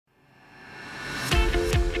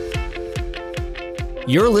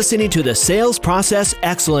You're listening to the Sales Process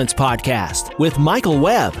Excellence Podcast with Michael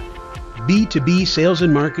Webb. B2B sales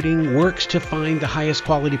and marketing works to find the highest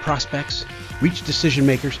quality prospects, reach decision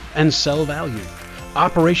makers, and sell value.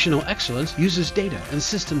 Operational excellence uses data and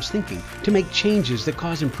systems thinking to make changes that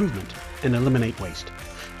cause improvement and eliminate waste.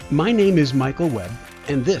 My name is Michael Webb,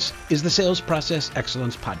 and this is the Sales Process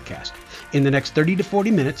Excellence Podcast. In the next 30 to 40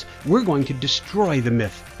 minutes, we're going to destroy the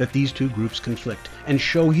myth that these two groups conflict and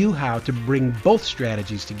show you how to bring both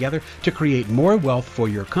strategies together to create more wealth for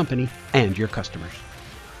your company and your customers.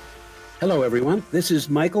 Hello, everyone. This is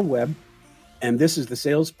Michael Webb, and this is the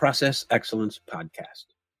Sales Process Excellence Podcast.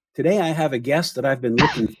 Today, I have a guest that I've been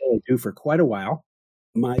looking forward to for quite a while.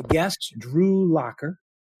 My guest, Drew Locker,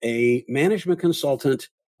 a management consultant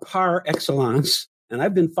par excellence, and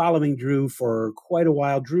I've been following Drew for quite a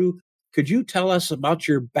while. Drew, could you tell us about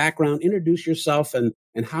your background, introduce yourself, and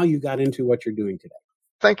how you got into what you're doing today?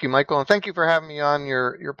 Thank you, Michael, and thank you for having me on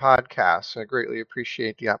your podcast. I greatly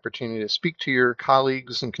appreciate the opportunity to speak to your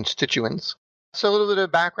colleagues and constituents. So a little bit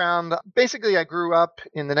of background. Basically, I grew up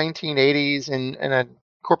in the 1980s in a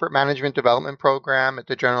corporate management development program at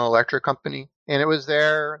the General Electric Company. And it was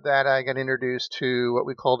there that I got introduced to what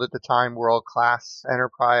we called at the time world-class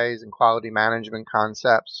enterprise and quality management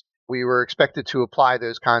concepts. We were expected to apply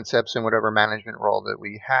those concepts in whatever management role that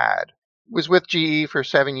we had. Was with GE for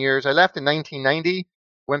 7 years. I left in 1990,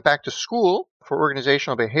 went back to school for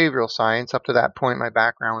organizational behavioral science. Up to that point, my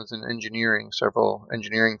background was in engineering, several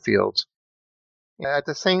engineering fields. At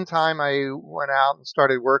the same time, I went out and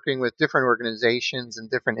started working with different organizations and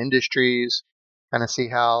different industries, kind of see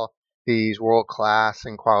how these world-class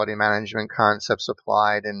and quality management concepts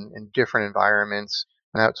applied in different environments.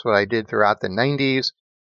 And that's what I did throughout the 90s.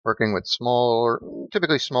 Working with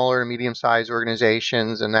typically smaller and medium-sized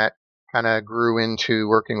organizations, and that kind of grew into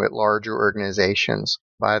working with larger organizations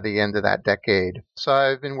by the end of that decade. So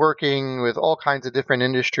I've been working with all kinds of different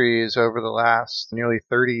industries over the last nearly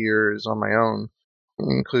 30 years on my own,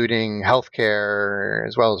 including healthcare,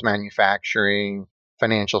 as well as manufacturing,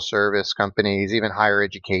 financial service companies, even higher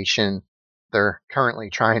education. They're currently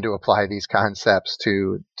trying to apply these concepts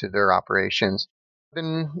to their operations.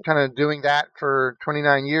 Been kind of doing that for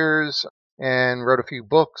 29 years and wrote a few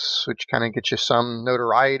books, which kind of gets you some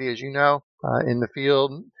notoriety, as you know, in the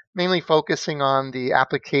field, mainly focusing on the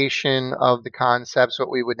application of the concepts, what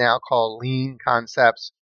we would now call lean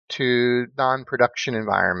concepts, to non-production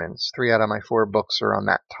environments. 3 out of my 4 books are on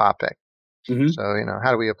that topic. Mm-hmm. So,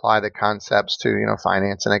 how do we apply the concepts to,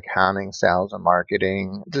 finance and accounting, sales and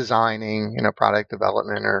marketing, designing, product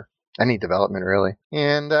development, or any development really.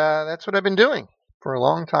 And that's what I've been doing for a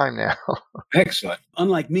long time now. Excellent.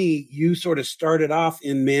 Unlike me, you sort of started off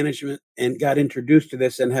in management and got introduced to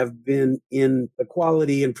this and have been in the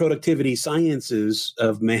quality and productivity sciences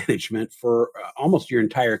of management for almost your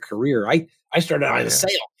entire career. I started out as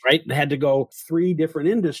sales, right? And had to go 3 different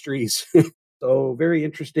industries. So very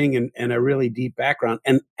interesting and a really deep background.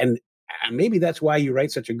 And maybe that's why you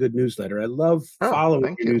write such a good newsletter. I love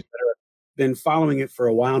following your newsletter. I've been following it for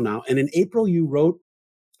a while now. And in April, you wrote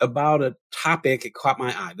about a topic, it caught my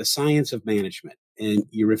eye, the science of management. And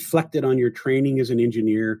you reflected on your training as an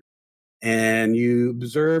engineer, and you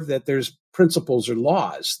observed that there's principles or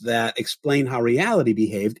laws that explain how reality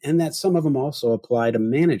behaved, and that some of them also apply to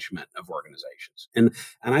management of organizations. And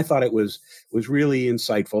I thought it was really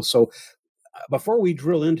insightful. So before we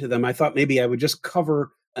drill into them, I thought maybe I would just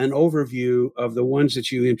cover an overview of the ones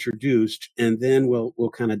that you introduced, and then we'll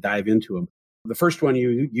kind of dive into them. The first one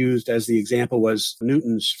you used as the example was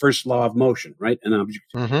Newton's first law of motion, right? An object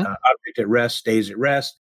at rest stays at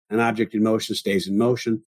rest. An object in motion stays in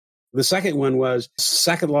motion. The second one was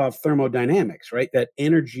second law of thermodynamics, right? That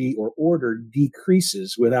energy or order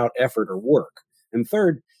decreases without effort or work. And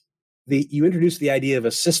third, you introduced the idea of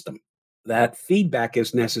a system, that feedback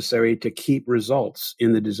is necessary to keep results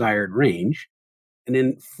in the desired range. And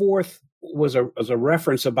then fourth was a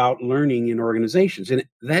reference about learning in organizations. And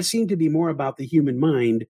that seemed to be more about the human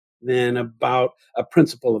mind than about a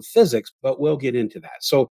principle of physics, but we'll get into that.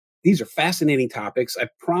 So these are fascinating topics. I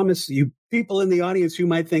promise you, people in the audience who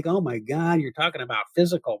might think, oh my God, you're talking about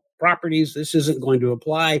physical properties. This isn't going to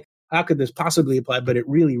apply. How could this possibly apply? But it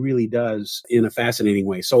really, really does in a fascinating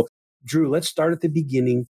way. So Drew, let's start at the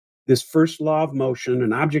beginning. This first law of motion,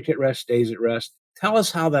 an object at rest stays at rest. Tell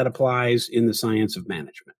us how that applies in the science of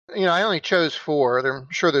management. I only chose 4. I'm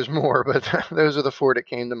sure there's more, but those are the 4 that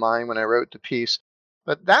came to mind when I wrote the piece.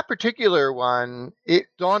 But that particular one, it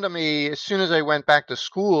dawned on me as soon as I went back to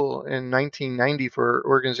school in 1990 for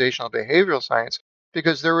organizational behavioral science,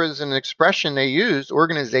 because there was an expression they used,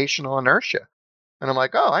 organizational inertia. And I'm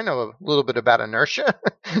like, oh, I know a little bit about inertia.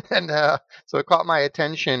 And so it caught my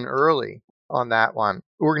attention early on that one.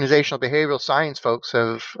 Organizational behavioral science folks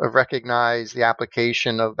have recognized the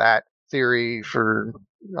application of that theory for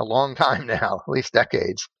a long time now, at least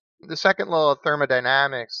decades. The second law of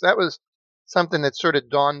thermodynamics, that was something that sort of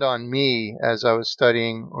dawned on me as I was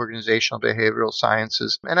studying organizational behavioral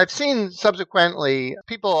sciences. And I've seen subsequently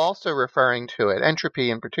people also referring to it,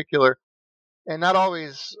 entropy in particular, and not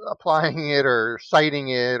always applying it or citing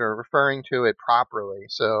it or referring to it properly.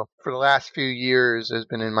 So for the last few years has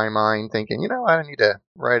been in my mind thinking, I need to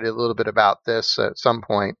write a little bit about this at some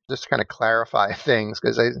point, just to kind of clarify things,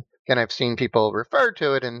 because I've seen people refer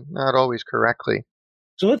to it and not always correctly.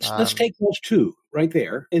 So let's take those two right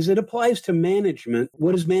there. As it applies to management,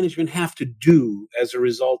 what does management have to do as a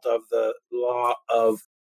result of the law of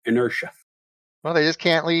inertia? Well, they just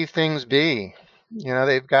can't leave things be.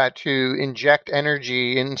 They've got to inject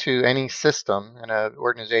energy into any system, and an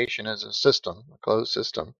organization is a system, a closed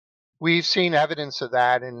system. We've seen evidence of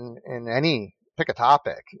that in any pick a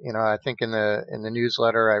topic. I think in the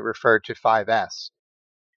newsletter I referred to 5S.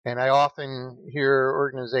 And I often hear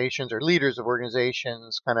organizations or leaders of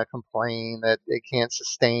organizations kind of complain that they can't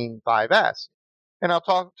sustain 5S. And I'll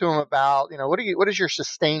talk to them about, what is your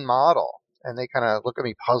sustain model? And they kind of look at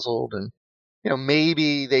me puzzled, and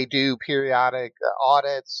maybe they do periodic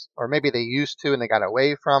audits, or maybe they used to and they got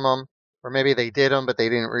away from them, or maybe they did them, but they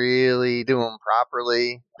didn't really do them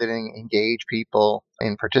properly. They didn't engage people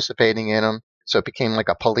in participating in them. So it became like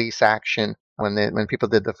a police action when people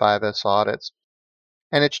did the 5S audits.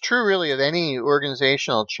 And it's true really of any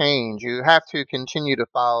organizational change. You have to continue to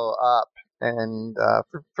follow up, and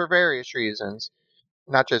for various reasons,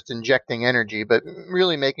 not just injecting energy, but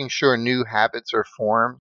really making sure new habits are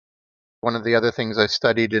formed. One of the other things I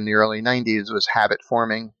studied in the early 90s was habit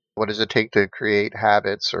forming. What does it take to create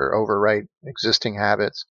habits or overwrite existing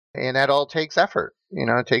habits? And that all takes effort.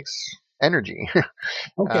 It takes energy,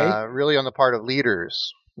 Okay. really on the part of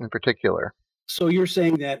leaders in particular. So you're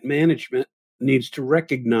saying that management needs to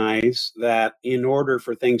recognize that in order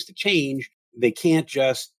for things to change, they can't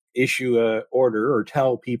just issue an order or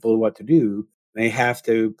tell people what to do. They have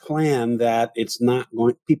to plan that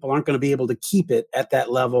people aren't going to be able to keep it at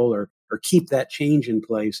that level or keep that change in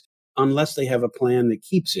place unless they have a plan that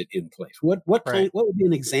keeps it in place. What Right. would be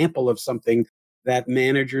an example of something that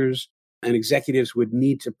managers and executives would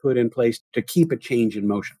need to put in place to keep a change in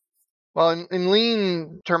motion? Well, in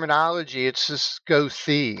lean terminology, it's just go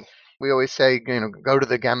see. We always say, go to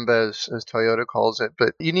the Gemba, as Toyota calls it,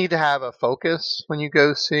 but you need to have a focus when you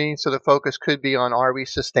go see. So the focus could be on, are we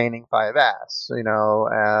sustaining 5S? And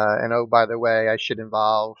oh, by the way, I should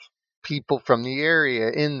involve people from the area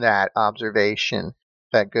in that observation,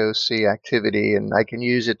 that go see activity, and I can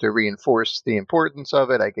use it to reinforce the importance of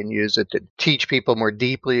it. I can use it to teach people more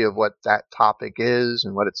deeply of what that topic is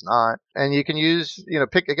and what it's not. And you can use,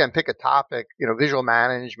 pick a topic, visual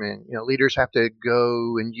management. Leaders have to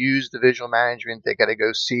go and use the visual management. They got to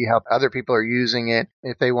go see how other people are using it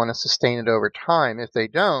if they want to sustain it over time. If they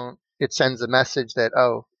don't, it sends a message that,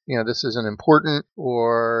 oh, this isn't important,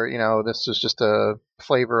 or, this is just a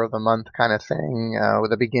flavor of the month kind of thing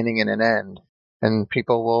with a beginning and an end. And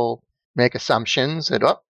people will make assumptions that,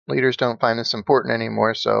 oh, leaders don't find this important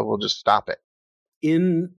anymore, so we'll just stop it.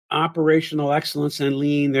 In operational excellence and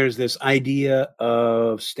lean, there's this idea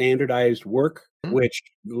of standardized work, Hmm? which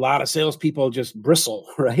a lot of salespeople just bristle,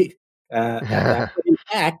 right? At that. But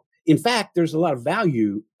in fact, there's a lot of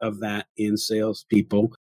value of that in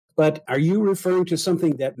salespeople. But are you referring to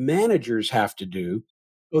something that managers have to do?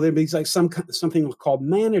 Well, there'd be like something called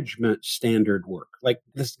management standard work. Like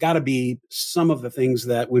there's got to be some of the things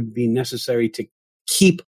that would be necessary to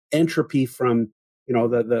keep entropy from,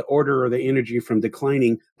 the order or the energy from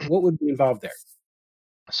declining. What would be involved there?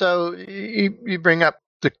 So you bring up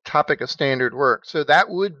the topic of standard work. So that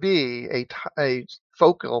would be a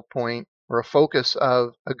focal point or a focus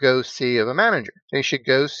of a go see of a manager. They should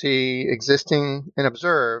go see existing and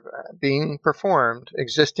observe being performed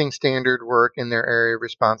existing standard work in their area of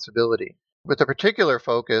responsibility, with a particular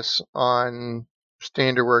focus on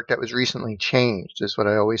standard work that was recently changed, is what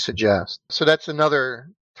I always suggest. So that's another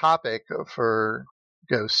topic for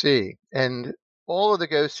go see. And all of the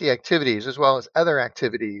go see activities, as well as other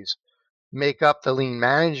activities, make up the lean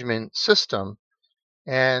management system.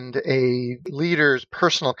 And a leader's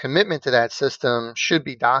personal commitment to that system should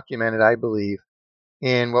be documented, I believe,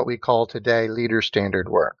 in what we call today leader standard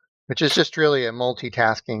work, which is just really a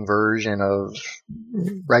multitasking version of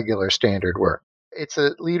regular standard work. It's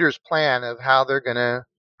a leader's plan of how they're going to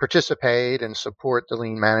participate and support the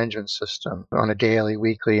lean management system on a daily,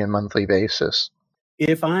 weekly, and monthly basis.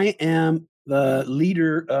 If I am the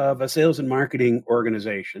leader of a sales and marketing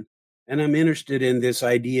organization, and I'm interested in this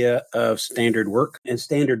idea of standard work and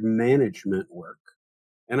standard management work.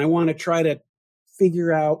 And I want to try to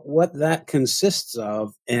figure out what that consists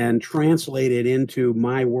of and translate it into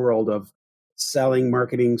my world of selling,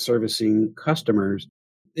 marketing, servicing customers.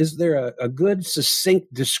 Is there a good,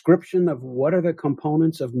 succinct description of what are the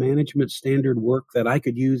components of management standard work that I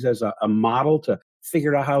could use as a model to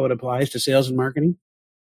figure out how it applies to sales and marketing?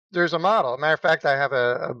 There's a model. Matter of fact, I have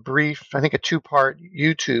a brief, I think a 2-part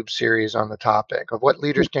YouTube series on the topic of what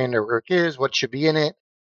leader standard work is, what should be in it,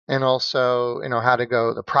 and also, how to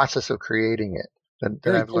go, the process of creating it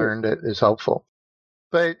that I've learned is helpful.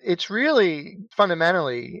 But it's really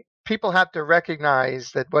fundamentally, people have to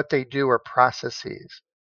recognize that what they do are processes.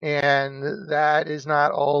 And that is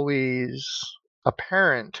not always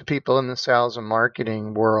apparent to people in the sales and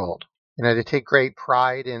marketing world. They take great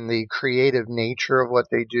pride in the creative nature of what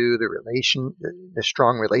they do, the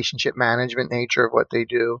strong relationship management nature of what they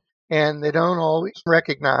do. And they don't always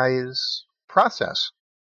recognize process,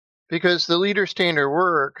 because the leader standard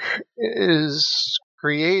work is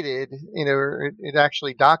created, it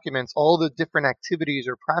actually documents all the different activities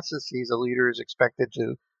or processes a leader is expected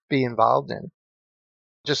to be involved in.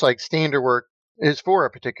 Just like standard work is for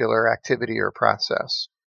a particular activity or process.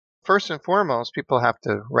 First and foremost, people have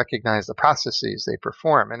to recognize the processes they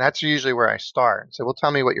perform. And that's usually where I start. So, well,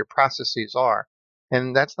 tell me what your processes are.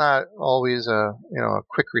 And that's not always a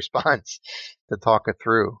quick response to talk it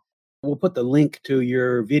through. We'll put the link to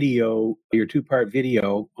your video, your 2-part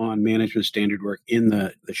video on management standard work in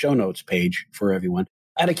the show notes page for everyone.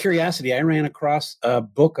 Out of curiosity, I ran across a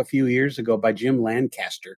book a few years ago by Jim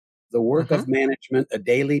Lancaster, The Work of Management, A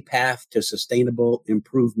Daily Path to Sustainable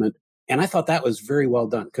Improvement. And I thought that was very well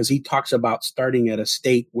done, because he talks about starting at a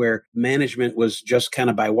state where management was just kind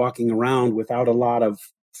of by walking around without a lot of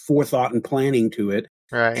forethought and planning to it.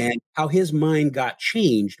 Right. And how his mind got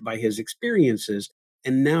changed by his experiences.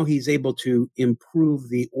 And now he's able to improve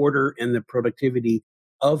the order and the productivity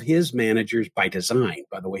of his managers by design,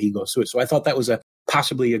 by the way he goes through it. So I thought that was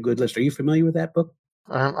possibly a good list. Are you familiar with that book?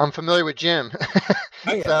 I'm familiar with Jim.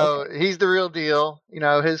 So he's the real deal.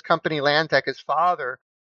 His company, Landtech, his father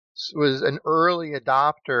was an early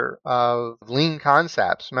adopter of lean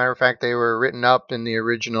concepts. Matter of fact, they were written up in the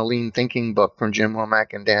original lean thinking book from Jim Womack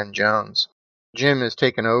and Dan Jones. Jim has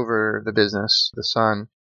taken over the business, the son,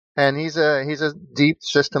 and he's a deep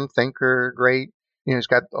system thinker. Great, he's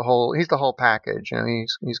got he's the whole package.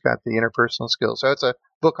 He's got the interpersonal skills. So it's a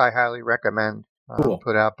book I highly recommend. Cool.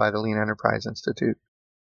 Put out by the Lean Enterprise Institute.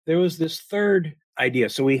 There was this third idea.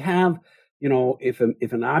 So we have, if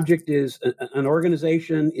an object is an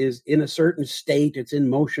organization is in a certain state, it's in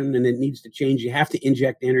motion and it needs to change, you have to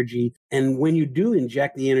inject energy. And when you do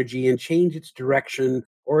inject the energy and change its direction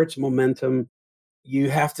or its momentum, you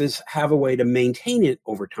have to have a way to maintain it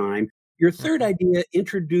over time. Your third idea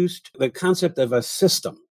introduced the concept of a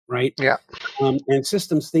system, right? Yeah. And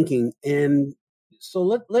systems thinking. And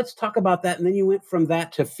so let's talk about that. And then you went from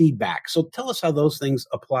that to feedback. So tell us how those things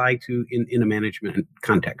apply to in a management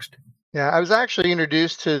context. Yeah, I was actually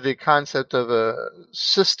introduced to the concept of a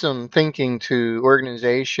system thinking to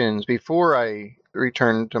organizations before I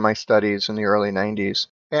returned to my studies in the early 90s.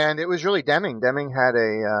 And it was really Deming. Deming had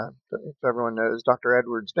if everyone knows, Dr.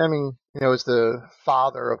 Edwards Deming, is the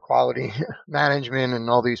father of quality management, and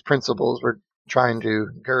all these principles we're trying to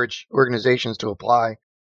encourage organizations to apply.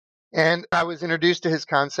 And I was introduced to his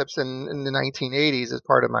concepts in the 1980s as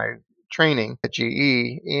part of my training at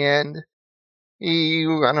GE. And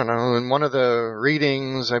I don't know, in one of the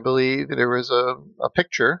readings, I believe there was a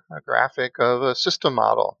picture, a graphic of a system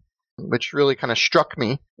model, which really kind of struck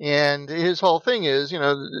me. And his whole thing is,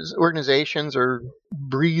 organizations are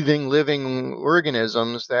breathing, living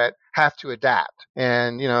organisms that have to adapt.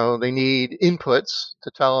 And, they need inputs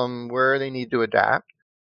to tell them where they need to adapt.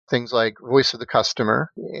 Things like voice of the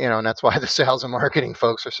customer, and that's why the sales and marketing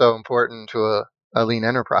folks are so important to a lean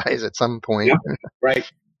enterprise at some point. Yeah,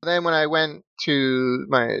 right. Then when I went to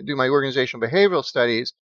do my organizational behavioral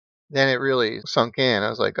studies, then it really sunk in. I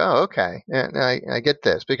was like, oh, okay. And I get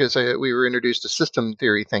this, because we were introduced to system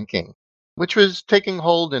theory thinking, which was taking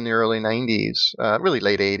hold in the early 90s, really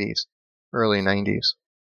late 80s, early 90s.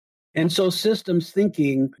 And so systems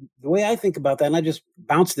thinking, the way I think about that, and I just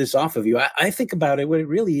bounce this off of you, I think about it, what it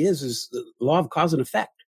really is the law of cause and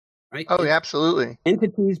effect, right? Oh, yeah, absolutely.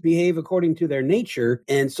 Entities behave according to their nature.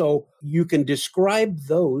 And so you can describe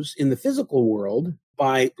those in the physical world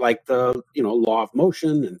by like the, law of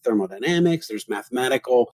motion and thermodynamics. There's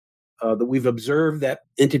mathematical, that we've observed that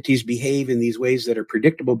entities behave in these ways that are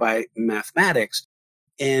predictable by mathematics.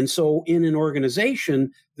 And so in an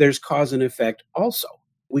organization, there's cause and effect also.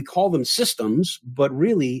 We call them systems, but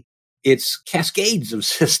really it's cascades of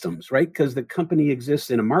systems, right? Because the company exists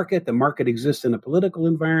in a market, the market exists in a political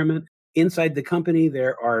environment. Inside the company,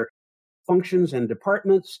 there are functions and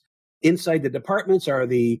departments. Inside the departments are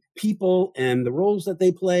the people and the roles that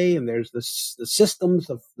they play, and there's the systems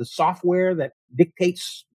of the software that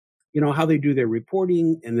dictates, how they do their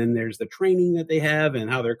reporting, and then there's the training that they have and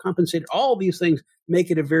how they're compensated. All these things make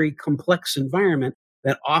it a very complex environment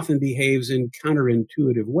that often behaves in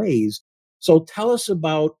counterintuitive ways. So tell us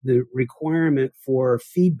about the requirement for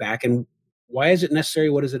feedback and why is it necessary?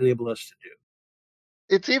 What does it enable us to do?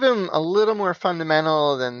 It's even a little more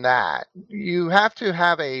fundamental than that. You have to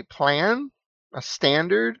have a plan, a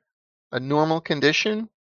standard, a normal condition,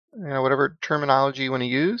 whatever terminology you want to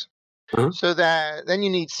use, Uh-huh. so that then you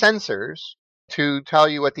need sensors to tell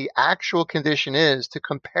you what the actual condition is to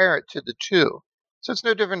compare it to the two. So it's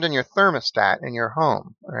no different than your thermostat in your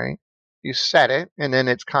home, right? You set it, and then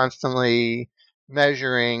it's constantly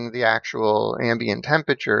measuring the actual ambient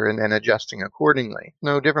temperature and then adjusting accordingly.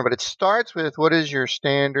 No different, but it starts with what is your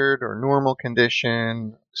standard or normal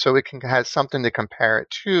condition so it can has something to compare it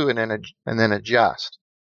to and then adjust.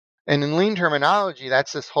 And in lean terminology,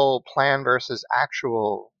 that's this whole plan versus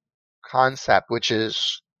actual concept, which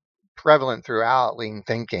is prevalent throughout lean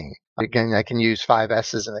thinking. Again, I can use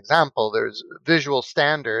 5S as an example. There's visual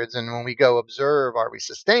standards, and when we go observe, are we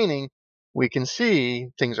sustaining? We can see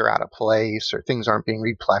things are out of place or things aren't being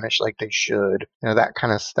replenished like they should, that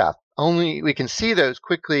kind of stuff. Only we can see those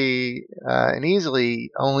quickly and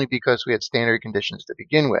easily only because we had standard conditions to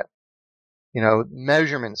begin with.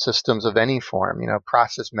 Measurement systems of any form,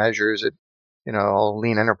 process measures that, all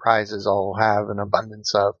lean enterprises all have an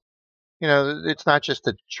abundance of. It's not just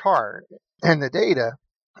the chart and the data,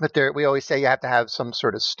 but we always say you have to have some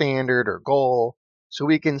sort of standard or goal so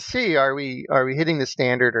we can see are we hitting the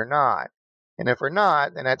standard or not. And if we're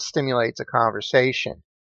not, then that stimulates a conversation.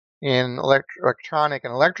 In electronic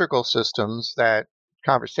and electrical systems, that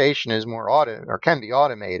conversation is more or can be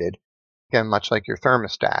automated. Again, much like your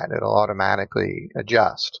thermostat, it'll automatically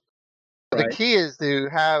adjust. Right. The key is to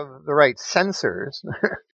have the right sensors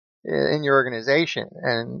in your organization,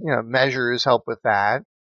 and measures help with that.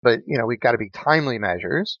 But we've got to be timely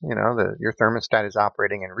measures. Your thermostat is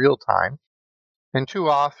operating in real time, and too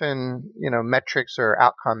often metrics or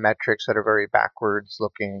outcome metrics that are very backwards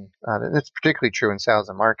looking. It's particularly true in sales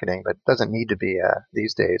and marketing, but doesn't need to be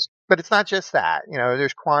these days. But it's not just that.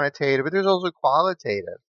 There's quantitative, but there's also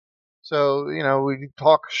qualitative. So, we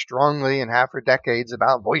talk strongly and have for decades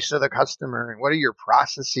about voice of the customer and what are your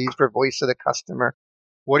processes for voice of the customer.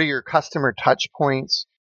 What are your customer touch points?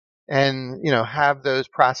 And, have those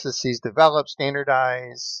processes develop,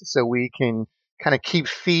 standardize, so we can kind of keep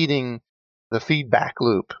feeding the feedback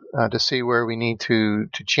loop to see where we need to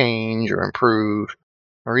change or improve,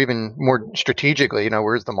 or even more strategically,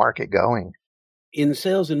 where's the market going? In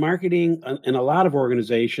sales and marketing, in a lot of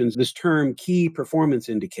organizations, this term key performance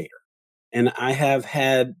indicator. And I have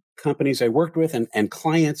had companies I worked with and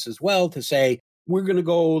clients as well to say, we're going to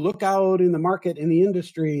go look out in the market, in the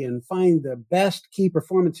industry, and find the best key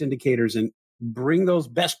performance indicators and bring those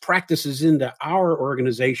best practices into our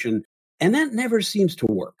organization. And that never seems to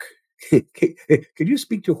work. Could you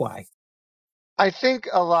speak to why? I think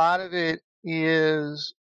a lot of it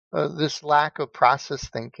is this lack of process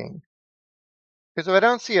thinking. Because if I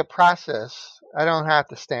don't see a process, I don't have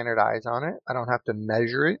to standardize on it. I don't have to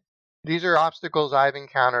measure it. These are obstacles I've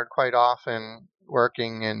encountered quite often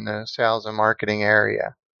working in the sales and marketing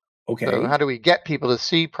area. Okay. So how do we get people to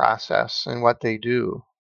see process and what they do?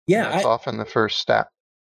 Yeah. That's often the first step.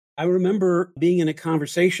 I remember being in a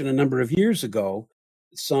conversation a number of years ago.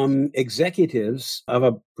 Some executives of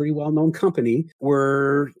a pretty well-known company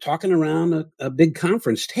were talking around a big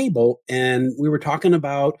conference table, and we were talking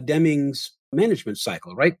about Deming's management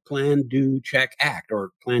cycle, right? Plan, do, check, act, or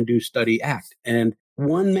plan, do, study, act. And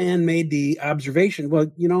one man made the observation,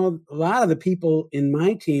 well, a lot of the people in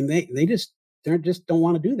my team, they just don't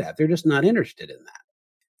want to do that. They're just not interested in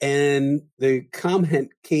that. And the comment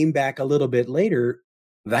came back a little bit later,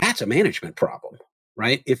 that's a management problem,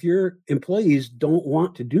 right? If your employees don't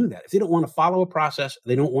want to do that, if they don't want to follow a process,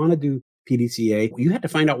 they don't want to do PDCA, you have to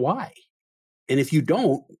find out why. And if you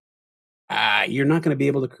don't, you're not going to be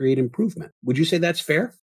able to create improvement. Would you say that's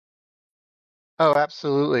fair? Oh,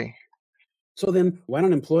 absolutely. So then why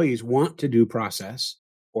don't employees want to do process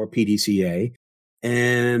or PDCA?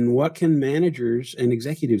 And what can managers and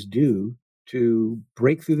executives do to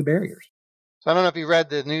break through the barriers? So I don't know if you read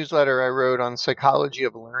the newsletter I wrote on psychology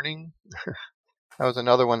of learning. That was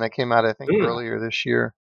another one that came out, I think, earlier this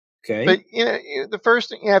year. Okay. But the first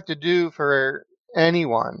thing you have to do for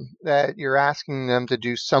anyone that you're asking them to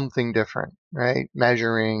do something different, right?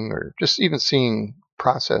 Measuring or just even seeing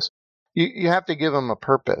process, you have to give them a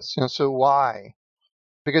purpose. So why?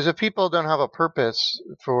 Because if people don't have a purpose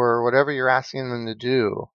for whatever you're asking them to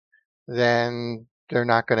do, then they're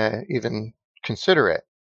not going to even consider it.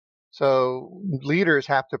 So leaders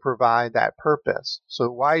have to provide that purpose. So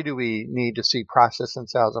why do we need to see process in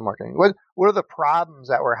sales and marketing? What are the problems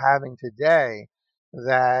that we're having today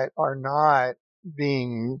that are not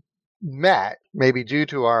being met, maybe due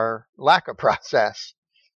to our lack of process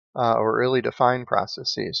or really defined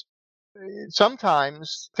processes?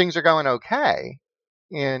 Sometimes things are going okay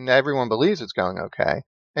and everyone believes it's going okay.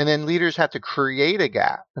 And then leaders have to create a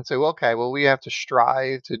gap and say, well, okay, well, we have to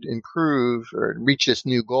strive to improve or reach this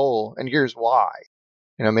new goal. And here's why.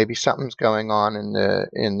 Maybe something's going on in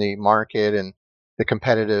the market and the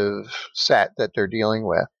competitive set that they're dealing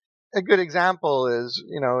with. A good example is,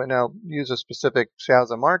 and I'll use a specific sales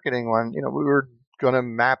and marketing one, we were going to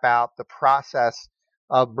map out the process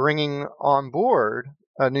of bringing on board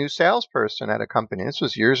a new salesperson at a company. This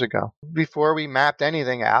was years ago. Before we mapped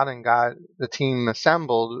anything out and got the team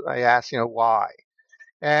assembled, I asked, why?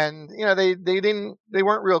 And they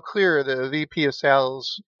weren't real clear. The VP of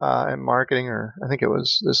sales and marketing, or I think it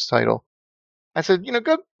was this title. I said,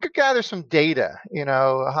 go gather some data,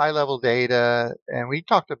 high level data, and we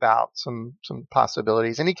talked about some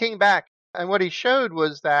possibilities. And he came back, and what he showed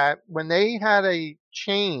was that when they had a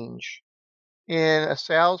change in a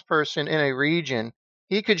salesperson in a region,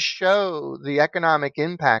 he could show the economic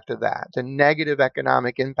impact of that, the negative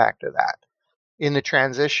economic impact of that in the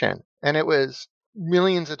transition. And it was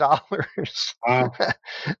millions of dollars. Wow.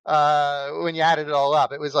 When you added it all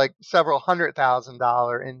up, it was like several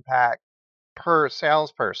 $100,000 impact per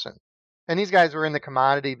salesperson. And these guys were in the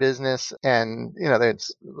commodity business, and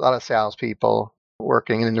there's a lot of salespeople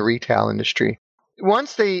working in the retail industry.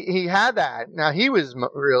 Once he had that, now he was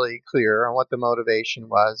really clear on what the motivation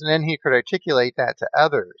was, and then he could articulate that to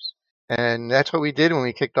others. And that's what we did when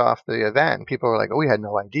we kicked off the event. People were like, "Oh, we had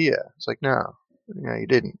no idea." It's like, no, you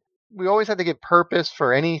didn't. We always have to give purpose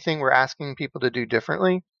for anything we're asking people to do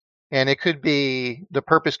differently. And the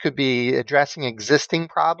purpose could be addressing existing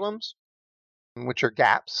problems, which are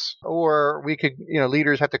gaps, or we could,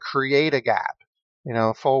 leaders have to create a gap,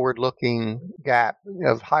 forward-looking gap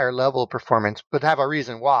of higher level performance, but have a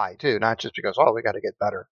reason why too, not just because, we got to get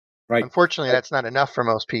better. Right. Unfortunately, that's not enough for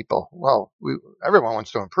most people. Well, everyone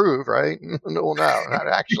wants to improve, right? Well, no, not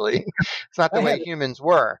actually. It's not the way humans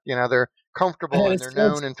work. They're comfortable in their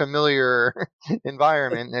known and familiar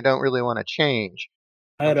environment, and they don't really want to change.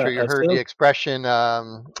 I'm sure you heard the expression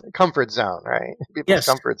comfort zone, right? People's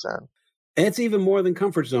comfort zone. It's even more than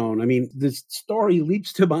comfort zone. I mean, this story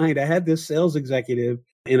leaps to mind. I had this sales executive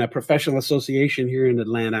in a professional association here in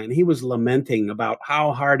Atlanta, and he was lamenting about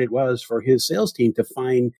how hard it was for his sales team to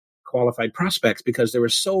find qualified prospects because there were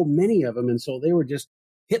so many of them. And so they were just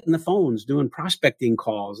hitting the phones, doing prospecting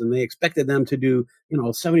calls, and they expected them to do,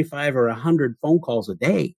 75 or 100 phone calls a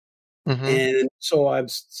day. Mm-hmm. And so I've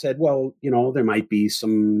said, well, there might be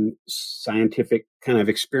some scientific kind of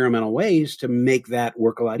experimental ways to make that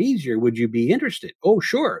work a lot easier. Would you be interested? Oh,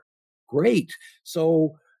 sure. Great.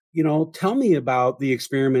 So, tell me about the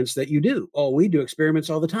experiments that you do. Oh, we do experiments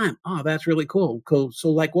all the time. Oh, that's really cool. Cool. So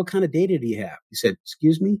like, what kind of data do you have? He said,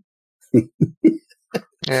 excuse me?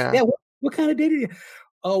 Yeah. What kind of data do you have?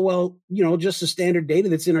 Oh, well, just the standard data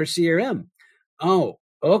that's in our CRM. Oh,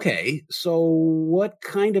 okay. So what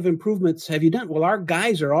kind of improvements have you done? Well, our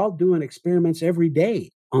guys are all doing experiments every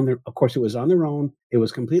day of course, it was on their own. It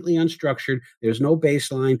was completely unstructured. There's no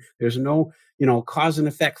baseline. There's no, cause and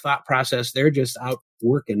effect thought process. They're just out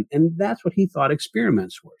working. And that's what he thought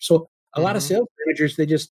experiments were. So a lot of sales managers,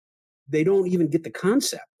 they don't even get the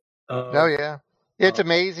concept. Oh, yeah. It's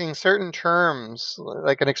amazing. Certain terms,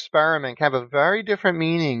 like an experiment, have a very different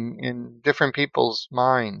meaning in different people's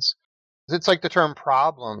minds. It's like the term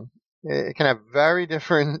problem. It can have very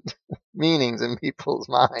different meanings in people's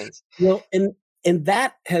minds. Well, and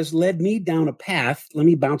that has led me down a path. Let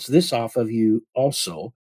me bounce this off of you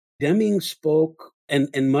also. Deming spoke,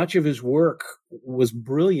 and much of his work was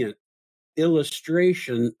brilliant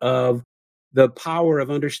illustration of the power of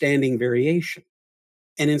understanding variation.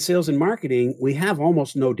 And in sales and marketing, we have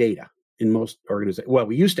almost no data in most organizations. Well,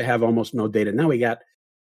 we used to have almost no data. Now we got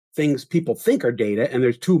things people think are data, and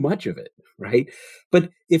there's too much of it, right? But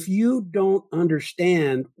if you don't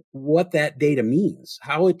understand what that data means,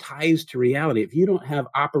 how it ties to reality, if you don't have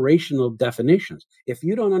operational definitions, if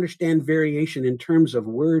you don't understand variation in terms of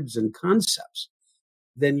words and concepts,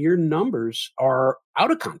 then your numbers are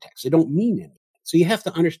out of context. They don't mean anything. So you have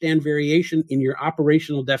to understand variation in your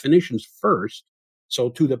operational definitions first. So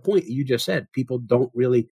to the point you just said, people don't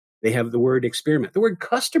really, they have the word experiment. The word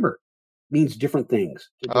customer means different things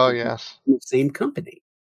to Oh, different people yes. in the same company.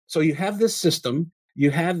 So you have this system,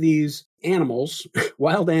 you have these animals,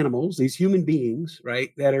 wild animals, these human beings,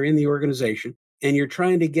 right, that are in the organization, and you're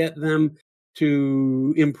trying to get them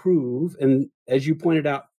to improve. And as you pointed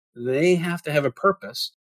out, they have to have a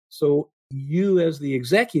purpose. So you, as the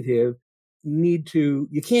executive,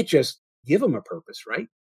 you can't just give them a purpose, right?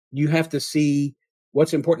 You have to see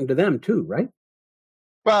what's important to them too, right?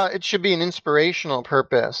 Well, it should be an inspirational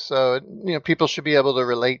purpose. So, people should be able to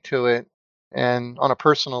relate to it and on a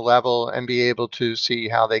personal level and be able to see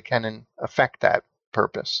how they can affect that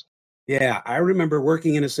purpose. Yeah, I remember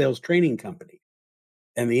working in a sales training company,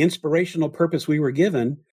 and the inspirational purpose we were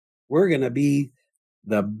given, we're going to be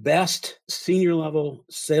the best senior level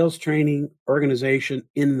sales training organization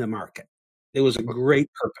in the market. It was a great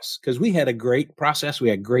purpose because we had a great process, we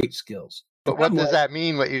had great skills. The But what problem does was, that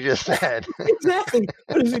mean, what you just said? exactly,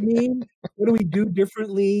 what does it mean? What do we do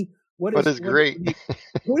differently? What What is is great?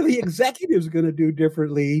 what are the executives going to do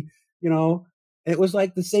differently? You know, it was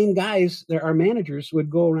like the same guys, our managers would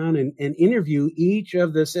go around and interview each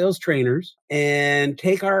of the sales trainers and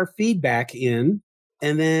take our feedback in.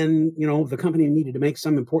 And then, the company needed to make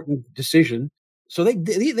some important decision. So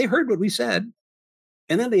they heard what we said,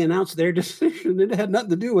 and then they announced their decision. It had nothing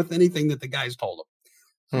to do with anything that the guys told them.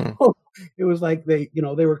 Hmm. So it was like they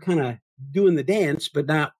were kind of doing the dance, but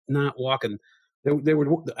not walking. They were,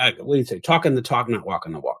 what do you say? Talking the talk, not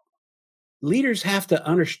walking the walk. Leaders have to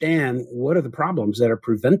understand what are the problems that are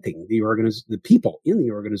preventing the people in the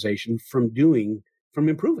organization from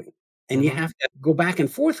improving. And you Mm-hmm. have to go back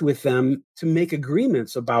and forth with them to make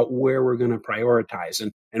agreements about where we're going to prioritize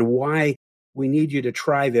and why we need you to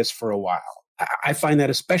try this for a while. I find that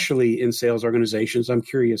especially in sales organizations. I'm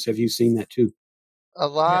curious, have you seen that too? A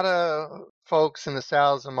lot of folks in the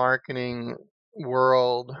sales and marketing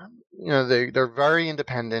world, they're very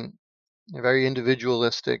independent, they're very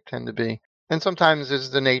individualistic, tend to be. And sometimes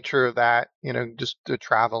is the nature of that, just the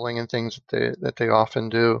traveling and things that they often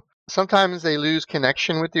do. Sometimes they lose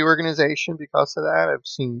connection with the organization because of that. I've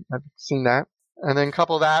seen that. And then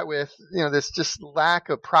couple that with, this just lack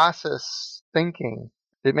of process thinking.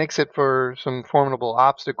 It makes it for some formidable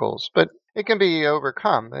obstacles, but it can be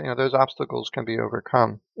overcome. Those obstacles can be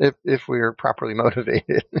overcome if we are properly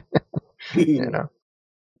motivated. you know.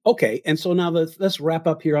 Okay, and so now let's wrap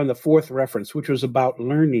up here on the fourth reference, which was about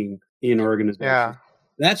learning in organizations. Yeah.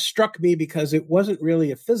 That struck me because it wasn't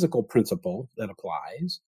really a physical principle that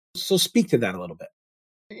applies. So speak to that a little bit.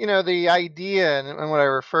 The idea and what I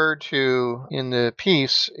referred to in the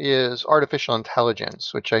piece is artificial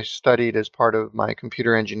intelligence, which I studied as part of my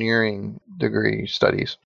computer engineering degree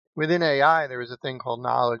studies. Within AI, there was a thing called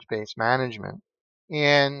knowledge-based management.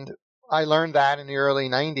 And I learned that in the early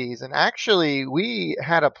 90s. And actually, we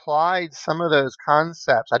had applied some of those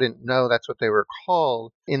concepts. I didn't know that's what they were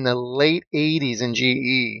called in the late 80s in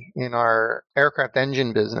GE in our aircraft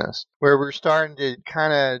engine business, where we're starting to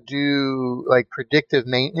kind of do like predictive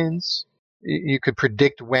maintenance. You could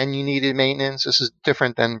predict when you needed maintenance. This is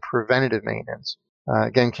different than preventative maintenance.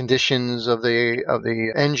 Again, conditions of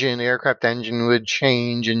the engine, the aircraft engine would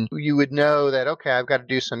change, and you would know that, okay, I've got to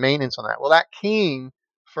do some maintenance on that. Well, that came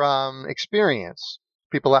from experience.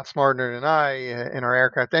 People a lot smarter than I in our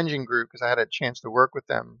aircraft engine group, because I had a chance to work with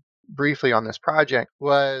them briefly on this project,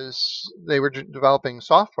 was they were developing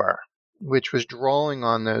software which was drawing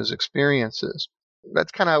on those experiences.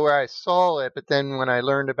 That's kind of where I saw it. But then when I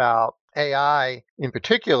learned about AI in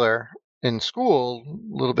particular in school,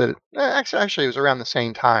 a little bit, actually, it was around the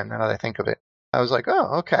same time now that I think of it. I was like,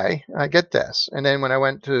 oh, okay, I get this. And then when I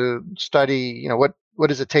went to study, what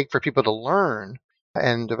does it take for people to learn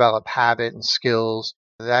and develop habit and skills,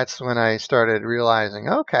 that's when I started realizing,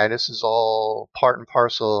 okay, this is all part and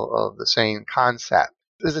parcel of the same concept.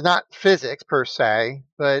 This is not physics per se,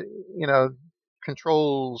 but,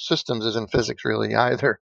 control systems isn't physics really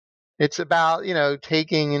either. It's about,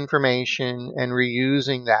 taking information and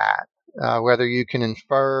reusing that, whether you can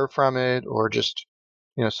infer from it or just,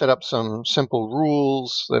 set up some simple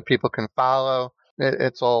rules that people can follow.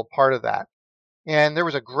 It's all part of that. And there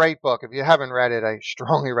was a great book. If you haven't read it, I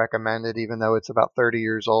strongly recommend it, even though it's about 30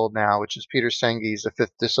 years old now, which is Peter Senge's The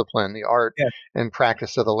Fifth Discipline, The Art Yeah. and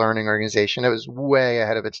Practice of the Learning Organization. It was way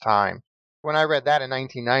ahead of its time. When I read that in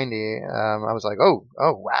 1990, I was like, oh,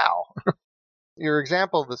 wow. Your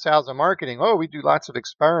example of the sales and marketing, we do lots of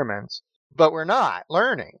experiments, but we're not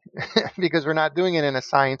learning because we're not doing it in a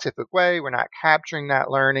scientific way. We're not capturing that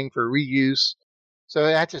learning for reuse. So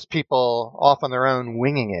that's just people off on their own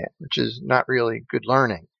winging it, which is not really good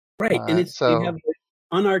learning. Right. And you have an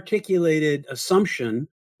unarticulated assumption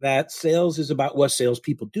that sales is about what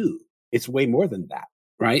salespeople do. It's way more than that,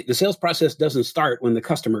 right? The sales process doesn't start when the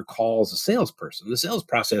customer calls a salesperson. The sales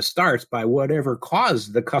process starts by whatever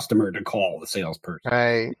caused the customer to call the salesperson.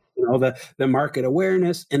 Right. The market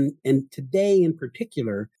awareness. And today in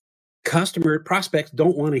particular, customer prospects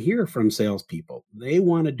don't want to hear from salespeople. They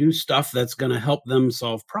want to do stuff that's going to help them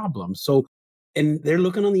solve problems. So, and they're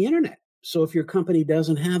looking on the internet. So if your company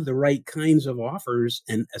doesn't have the right kinds of offers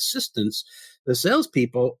and assistance, the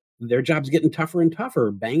salespeople, their job's getting tougher and tougher,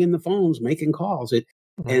 banging the phones, making calls.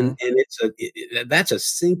 And that's a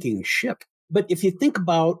sinking ship. But if you think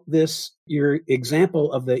about this, your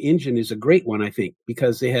example of the engine is a great one, I think,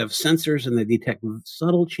 because they have sensors and they detect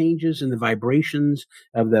subtle changes in the vibrations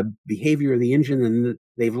of the behavior of the engine. And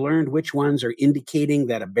they've learned which ones are indicating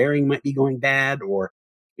that a bearing might be going bad, or,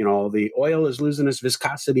 the oil is losing its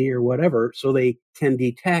viscosity or whatever. So they can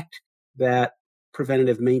detect that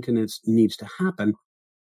preventative maintenance needs to happen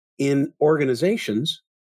in organizations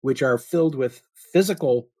which are filled with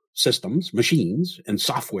physical systems, machines and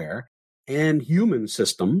software, and human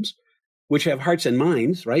systems, which have hearts and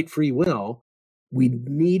minds, right? Free will. We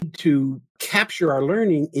need to capture our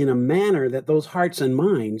learning in a manner that those hearts and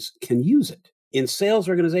minds can use it. In sales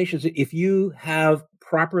organizations, if you have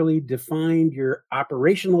properly defined your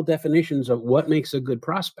operational definitions of what makes a good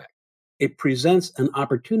prospect, it presents an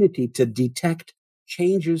opportunity to detect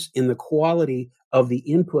changes in the quality of the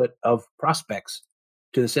input of prospects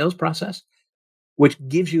to the sales process, which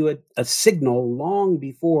gives you a signal long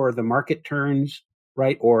before the market turns,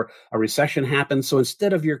 right? Or a recession happens. So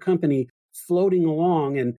instead of your company floating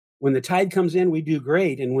along, and when the tide comes in, we do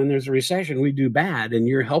great. And when there's a recession, we do bad and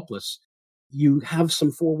you're helpless. You have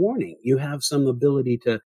some forewarning. You have some ability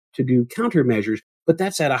to do countermeasures, but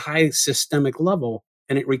that's at a high systemic level.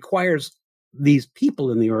 And it requires these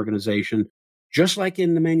people in the organization, just like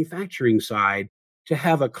in the manufacturing side, to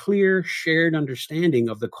have a clear shared understanding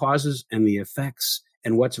of the causes and the effects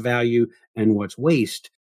and what's value and what's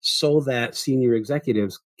waste, so that senior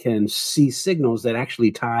executives can see signals that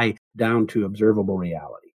actually tie down to observable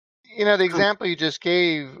reality. The example you just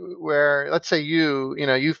gave where, let's say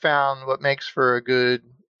you found what makes for a good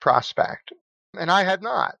prospect and I had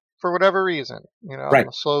not, for whatever reason. Right. I'm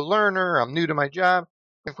a slow learner. I'm new to my job.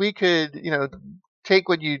 If we could, take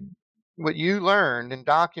what you learned and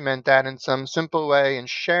document that in some simple way and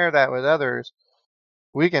share that with others,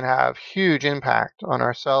 we can have huge impact on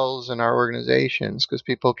ourselves and our organizations because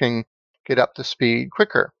people can get up to speed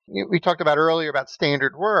quicker. We talked about earlier about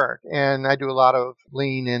standard work, and I do a lot of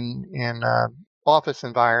lean in office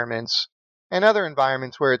environments and other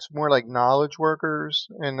environments where it's more like knowledge workers.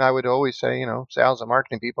 And I would always say, sales and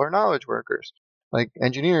marketing people are knowledge workers, like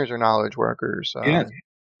engineers are knowledge workers. Yeah.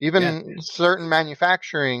 Even certain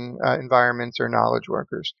manufacturing environments are knowledge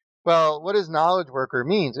workers. Well, what does knowledge worker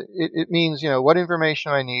means? It means, what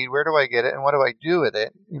information do I need? Where do I get it? And what do I do with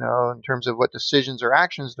it? In terms of what decisions or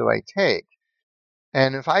actions do I take?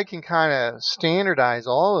 And if I can kind of standardize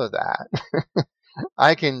all of that,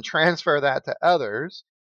 I can transfer that to others,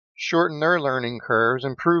 shorten their learning curves,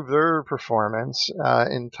 improve their performance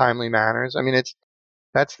in timely manners. I mean,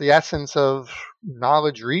 that's the essence of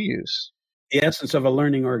knowledge reuse. The essence of a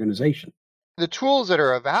learning organization. The tools that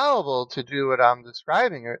are available to do what I'm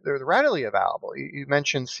describing they're readily available. You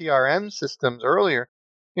mentioned CRM systems earlier.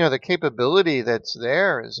 The capability that's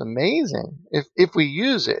there is amazing if we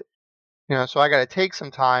use it. So I got to take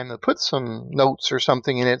some time to put some notes or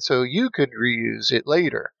something in it so you could reuse it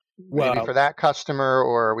later. Maybe for that customer,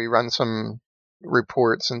 or we run some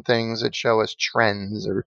reports and things that show us trends,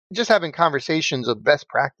 or just having conversations of best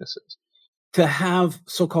practices. To have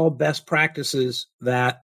so-called best practices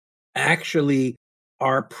that actually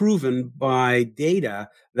are proven by data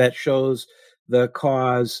that shows the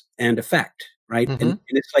cause and effect, right? Mm-hmm. And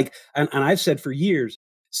it's like, and I've said for years,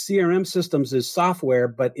 CRM systems is software,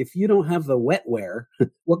 but if you don't have the wetware,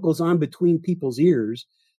 what goes on between people's ears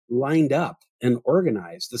lined up and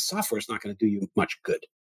organized, the software is not going to do you much good,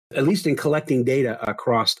 at least in collecting data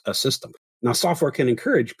across a system. Now, software can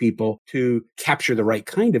encourage people to capture the right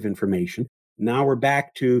kind of information. Now we're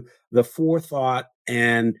back to the forethought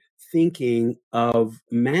and thinking of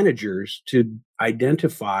managers to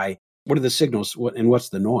identify what are the signals and what's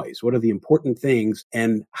the noise, what are the important things,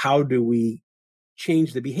 and how do we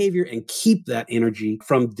change the behavior and keep that energy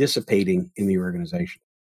from dissipating in the organization.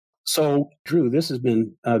 So, Drew, this has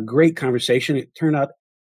been a great conversation. It turned out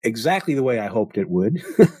exactly the way I hoped it would.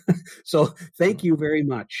 So thank you very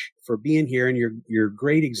much for being here and your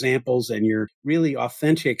great examples and your really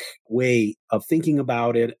authentic way of thinking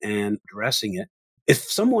about it and addressing it. If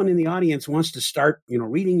someone in the audience wants to start,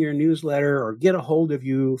 reading your newsletter or get a hold of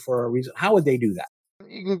you for a reason, how would they do that?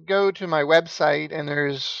 You can go to my website, and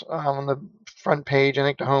there's on the front page, I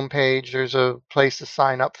think the home page, there's a place to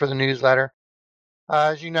sign up for the newsletter.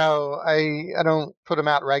 As you know, I don't put them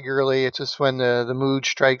out regularly. It's just when the mood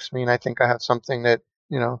strikes me and I think I have something that,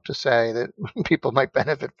 to say that people might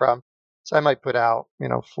benefit from. So I might put out,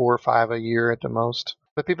 4 or 5 a year at the most.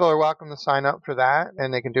 But people are welcome to sign up for that,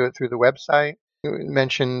 and they can do it through the website. You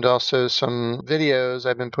mentioned also some videos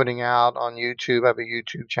I've been putting out on YouTube. I have a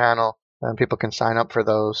YouTube channel. People can sign up for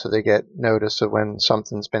those so they get notice of when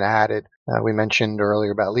something's been added. We mentioned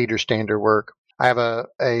earlier about leader standard work. I have a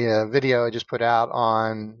video I just put out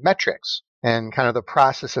on metrics and kind of the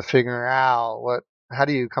process of figuring out how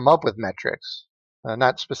do you come up with metrics,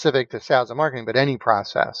 not specific to sales and marketing, but any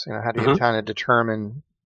process. How do you kind of determine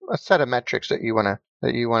a set of metrics that you want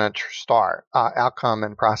to start, outcome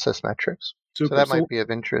and process metrics. Super. So that might be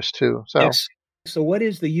of interest too. So, yes. So what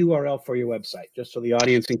is the URL for your website, just so the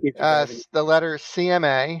audience can keep the letter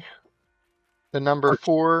CMA, the number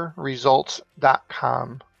 4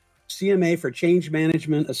 results.com. CMA for Change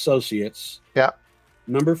Management Associates. Yeah.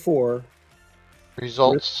 Number 4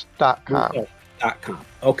 results.com.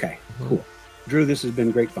 Okay, cool. Drew, this has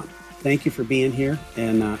been great fun. Thank you for being here,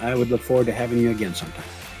 and I would look forward to having you again sometime.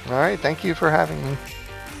 All right, thank you for having me.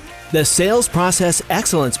 The Sales Process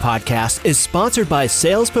Excellence Podcast is sponsored by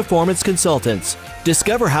Sales Performance Consultants.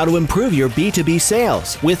 Discover how to improve your B2B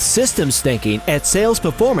sales with systems thinking at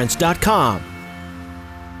salesperformance.com.